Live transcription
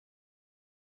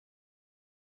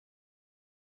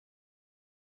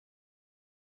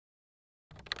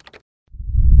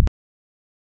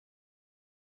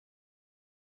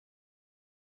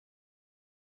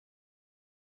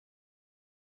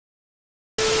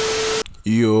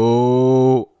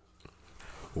Yo,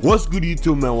 what's good,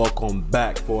 YouTube, man? Welcome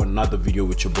back for another video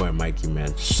with your boy Mikey,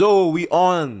 man. So we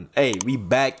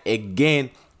back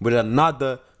again with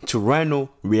another Trueno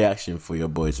reaction for your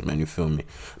boys, man. You feel me?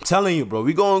 I'm telling you, bro,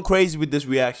 we going crazy with this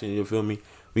reaction. You feel me?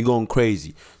 We going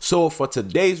crazy. So for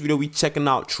today's video, we checking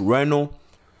out Trueno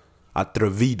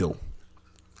ATREVIDO.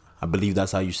 I believe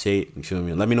that's how you say it. You feel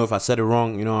me? Let me know if I said it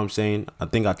wrong. You know what I'm saying? I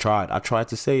think I tried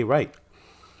to say it right.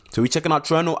 So we checking out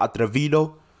Trueno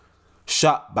ATREVIDO,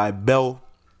 shot by Ballve.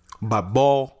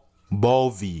 Ballve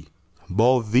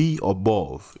or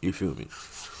Ballve, you feel me?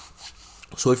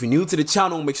 So if you're new to the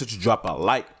channel, make sure to drop a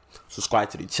like, subscribe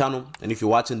to the channel, and if you're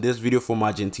watching this video from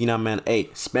Argentina, man, hey,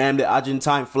 spam the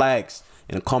Argentine flags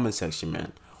in the comment section,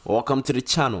 man. Welcome to the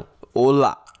channel.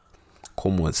 Hola,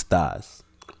 ¿cómo estás?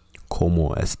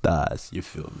 ¿Cómo estás? You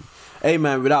feel me? Hey,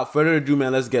 man, without further ado,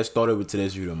 man, let's get started with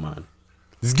today's video, man.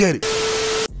 Let's get it.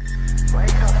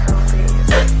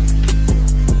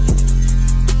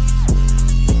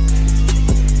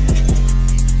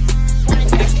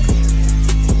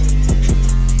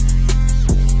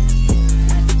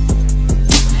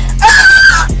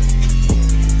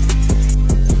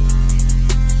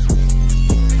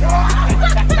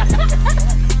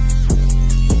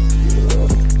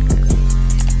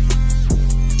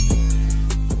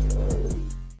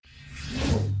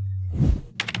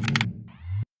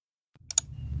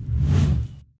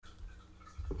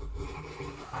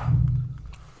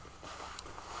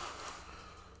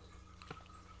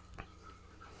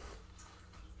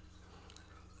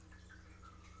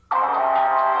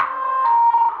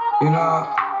 You know,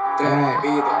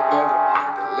 ATREVIDO,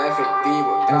 el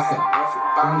efectivo,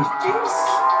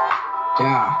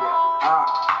 yeah,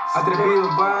 atrevido,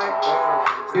 boy,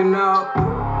 you know,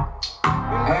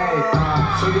 hey,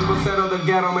 soy el vocero del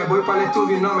guero, me voy para el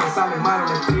estudio y no me sale mal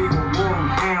el estribo,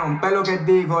 boom, ve lo que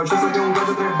digo, yo soy un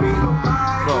gato atrevido.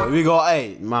 Bro, we go,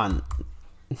 hey, man,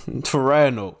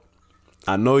 Trueno,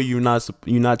 I know you're not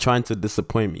trying to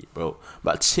disappoint me, bro,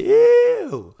 but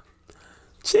chill.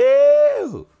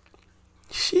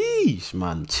 Sheesh,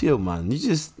 man, chill, man. You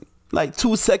just like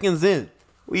 2 seconds in.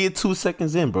 We hit 2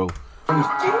 seconds in, bro. Yeah.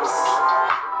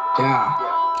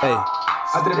 Hey.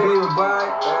 Atrevido, boy.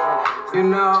 You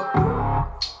know.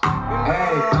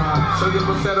 Hey, soy el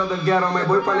vocero del guero, me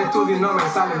voy para el estudio y no me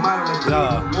sale mal el estribo.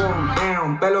 Boom,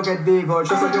 damn, ve lo que digo,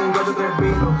 yo soy un gato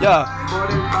atrevido. Por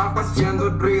el bajo haciendo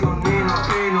ruido, nino,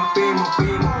 pimo.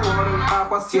 Por el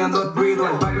bajo haciendo ruido,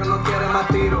 el barrio no quiere más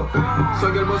tiro.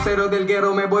 Soy el vocero del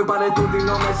guero, me voy para el estudio y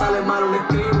no me sale mal un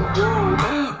estribo.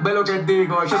 Ve lo que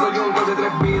digo, yo soy un gato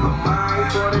atrevido.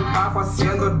 Por el bajo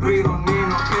haciendo ruido,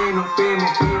 nino,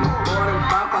 pimo. Por el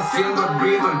bajo haciendo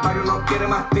ruido, el barrio no quiere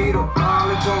más tiro.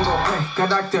 Le pongo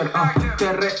carácter,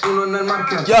 te reúno en el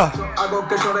market. Yo hago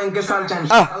que lloren, que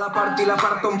salten. A la parte y la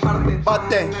parto en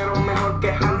parte. Dinero mejor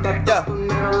que antes. Tu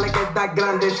dinero le queda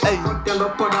grande.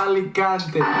 Sorteando por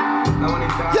Alicante. La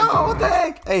bonita. Yo, what the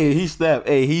heck? Hey, he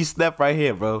stepped right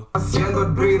here, bro. Haciendo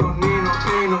ruido, nino,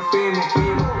 pimo.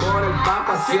 Por el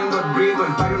bajo haciendo ruido,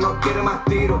 el barrio no quiere más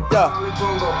tiro. Le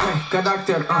pongo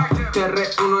carácter, te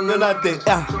reúno en el market.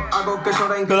 Yo hago que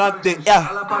lloren, que salten.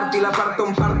 A la parte y la parto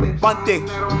en parte.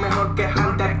 Dinero mejor que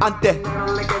antes.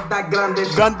 Dinero le queda grande.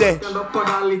 Por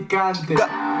Alicante.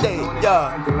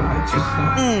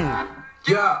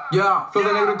 Flow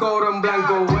de negro y cobro en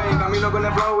blanco, wey. Camino con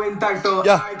el flow intacto.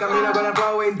 Camino con el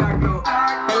flow intacto.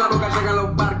 En la boca llegan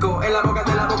los barcos. En la boca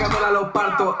de la los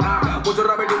parto. Muchos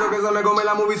raperitos que se me come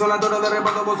la movie son actores de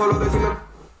reparto. Vos solo decime.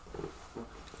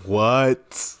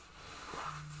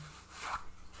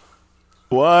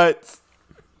 What?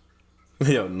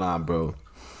 Yo, nah, bro.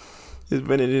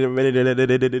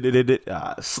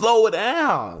 Slow it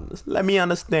down. Let me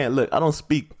understand. Look, I don't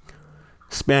speak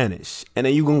Spanish, and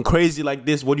then you going crazy like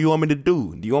this. What do you want me to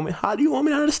do? How do you want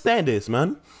me to understand this,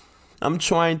 man? I'm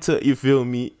trying to, you feel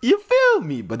me?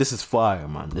 But this is fire,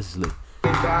 man. This is lit.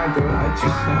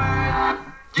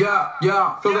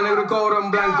 Flow de negro y cobro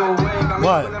en blanco, wey.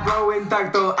 Camino con el flow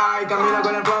intacto. Camino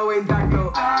con el flow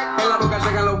intacto. En la boca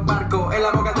llegan los barcos. En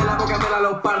la boca de la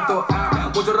los parto.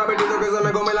 Muchos raperitos que se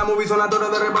me come la movie son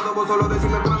actores de reparto. Vos solo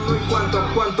decime cuándo y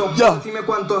cuánto. Decime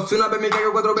cuánto. Si una vez me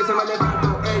caigo 4 veces me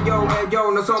levanto.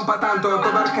 Yo, no son pa' tanto.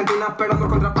 Toda Argentina esperando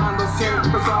contrabando.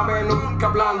 Siempre suave, nunca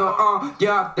hablando.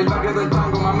 Del barrio del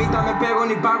tango. Mamita, me pego,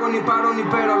 ni pago, ni paro, ni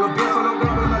pero. Los pies solo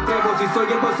grabo y me atrevo. Si soy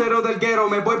el vocero del guero,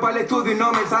 me voy para el estudio y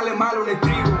no me sale mal un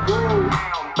estribo.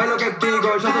 Ve lo que digo,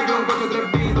 yo soy un coche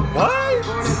atrevido.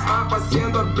 Por el bajo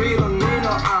haciendo ruido,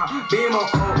 nino,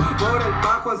 vimos. Por el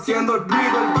bajo haciendo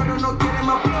ruido, el barrio no quiere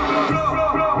más flow.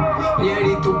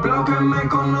 Y tu blog que me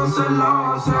conoce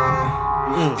lo sé.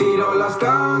 Tiro las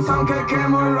guns aunque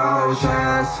quemo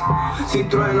roches. Si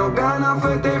Trueno gana,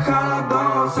 festeja las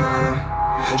 12.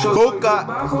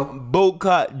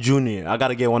 Boca Jr. I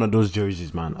gotta get one of those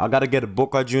jerseys, man. I gotta get a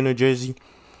Boca Jr. jersey,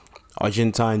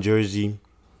 Argentine jersey,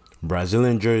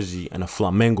 Brazilian jersey, and a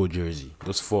Flamengo jersey.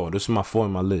 Those four. Those are my four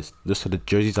in my list. Those are the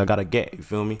jerseys I gotta get. You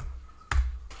feel me?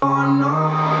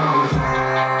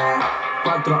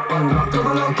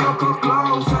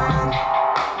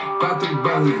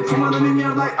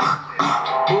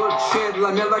 Bullshit,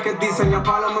 la mierda que dicen, ya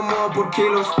palo, me muevo por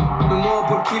kilos. Me muevo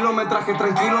por kilo, me traje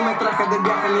tranquilo, me traje de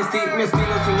viaje mi estilo.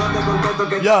 Si no te contesto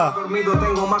que estás dormido,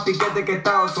 tengo más piquete que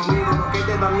Estados Unidos. Los que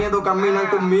te dan miedo caminan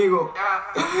conmigo.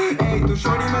 Ey, tu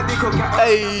shorty me dijo que...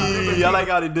 Hey, I like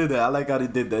how he did that. I like how he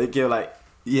did that. He came like,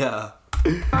 yeah.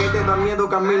 Que te da miedo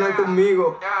caminan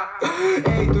conmigo.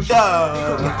 Ey, tu shorty me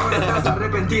dijo que ahora estás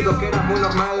arrepentido, que era muy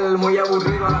normal, muy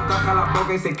aburrido. La taja la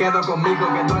boca y se queda conmigo,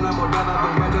 que estoy enamorada de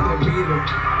un macho atrevido.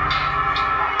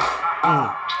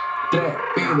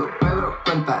 Atrevido, Pedro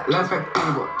cuenta el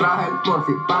efectivo. Traje el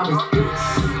morfi pa' mis pies.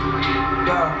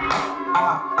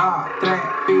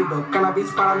 Atrevido,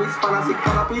 cannabis para mis panas y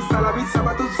cannabis a la visa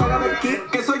pa' tu sala de aquí.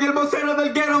 Que soy el vocero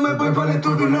del guero, me voy para el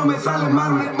estudio y no me sale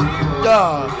mal un escribo.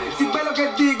 Si ve lo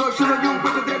que digo, yo soy un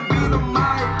macho atrevido.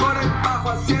 Más por el bajo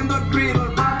haciendo el ruido.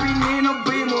 El papi ni nos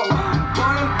vimos.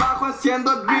 Por el bajo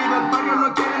haciendo el ruido. El barrio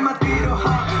no quiere más tiros.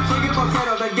 Soy el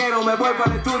vocero del guero, me voy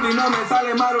para el estudio y no me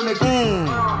sale mal un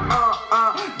escribo.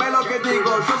 Ve lo que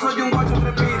digo, yo soy un guacho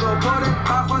atrevido. Por el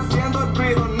bajo haciendo el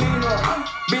ruido, ni nos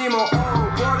vimos.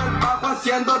 Por el bajo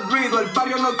haciendo el ruido. El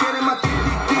barrio no quiere más tiro.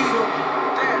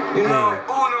 You know,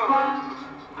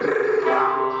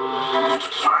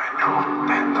 sueño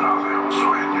dentro de un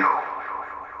sueño.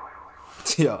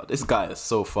 Yo, this guy is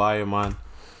so fire, man.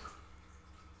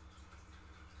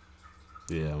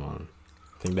 Yeah, man.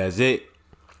 I think that's it.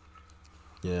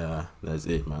 Yeah, that's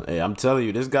it, man. Hey, I'm telling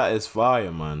you, this guy is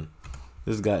fire, man.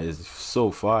 This guy is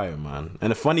so fire, man.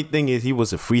 And the funny thing is, he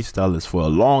was a freestylist for a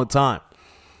long time.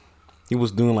 He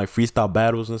was doing like freestyle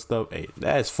battles and stuff. Hey,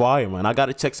 that's fire, man. I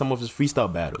gotta check some of his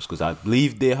freestyle battles because I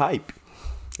believe they're hype.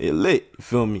 It lit, you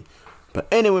feel me? But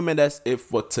anyway, man, that's it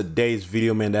for today's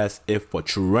video, man. That's it for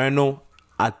Trueno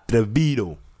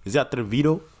Atrevido. Is it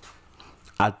Atrevido?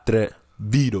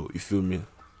 Atrevido, you feel me?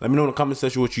 Let me know in the comment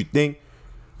section what you think.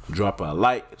 Drop a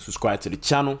like, subscribe to the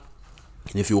channel.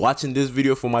 And if you're watching this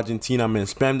video from Argentina, man,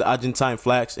 spam the Argentine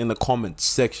flags in the comment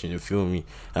section, you feel me?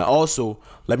 And also,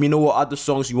 let me know what other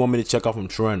songs you want me to check out from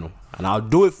Trueno. And I'll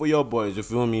do it for your boys, you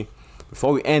feel me?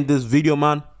 Before we end this video,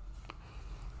 man,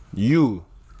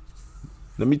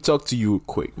 let me talk to you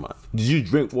quick, man. Did you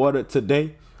drink water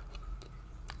today?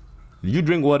 Did you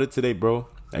drink water today, bro?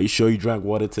 Are you sure you drank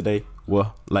water today?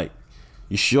 Well, like,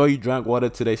 you sure you drank water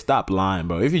today? Stop lying,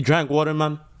 bro. If you drank water,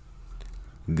 man,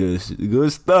 good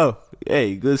stuff.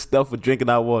 Hey, good stuff for drinking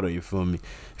that water, you feel me?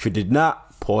 If you did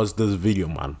not, pause this video,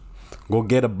 man. Go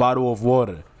get a bottle of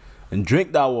water and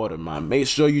drink that water, man. Make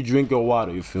sure you drink your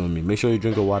water, you feel me? Make sure you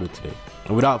drink your water today.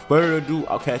 And without further ado,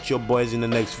 I'll catch your boys in the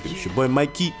next video. It's your boy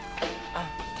Mikey.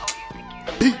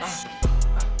 Peace.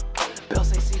 Bell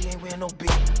say CD ain't wearing no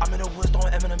beat. I'm in the woods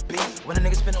throwing Eminem beats. When a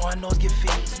nigga spin all I know is get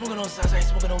feet. Smoking on sides, I ain't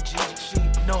smoking no G. She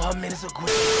know her minutes are good.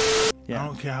 Yeah. I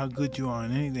don't care how good you are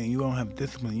in anything. You don't have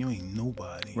discipline. You ain't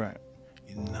nobody. Right.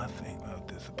 You're nothing without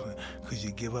discipline. Because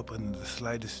you give up under the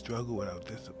slightest struggle without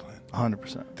discipline.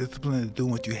 100%. Discipline is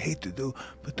doing what you hate to do,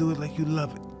 but do it like you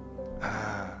love it.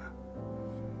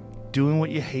 Doing what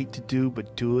you hate to do,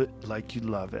 but do it like you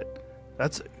love it.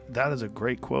 That is a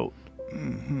great quote.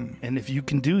 Mm-hmm. And if you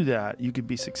can do that, you could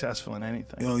be successful in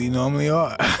anything. You know, you normally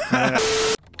are.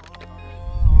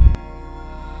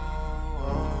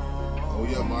 Oh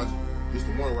yeah, Maj. It's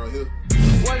the one right here.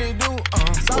 What it do?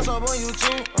 Sauce up on you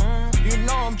too. You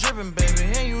know I'm dripping, baby,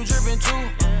 and you dripping too.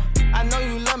 I know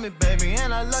you love me, baby,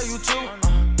 and I love you too.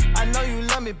 I know you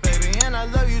love me, baby, and I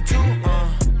love you too.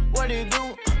 What it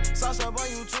do? Sauce up on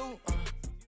you too.